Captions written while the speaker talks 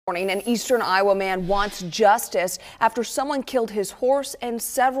An eastern Iowa man wants justice after someone killed his horse and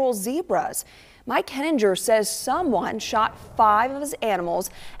several zebras. Mike Henninger says someone shot 5 of his animals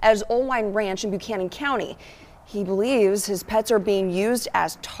at his Oldwine Ranch in Buchanan County. He believes his pets are being used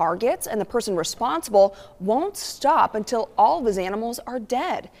as targets and the person responsible won't stop until all of his animals are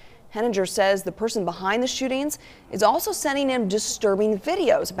dead. Henninger says the person behind the shootings is also sending him disturbing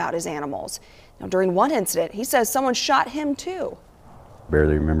videos about his animals. Now, during one incident, he says someone shot him too.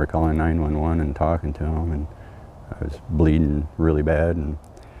 Barely remember calling 911 and talking to him, and I was bleeding really bad and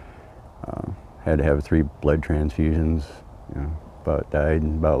had to have 3 blood transfusions. About died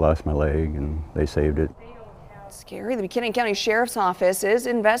and about lost my leg, and they saved it. Scary. The Buchanan County Sheriff's Office is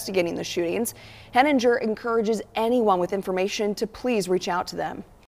investigating the shootings. Henninger encourages anyone with information to please reach out to them.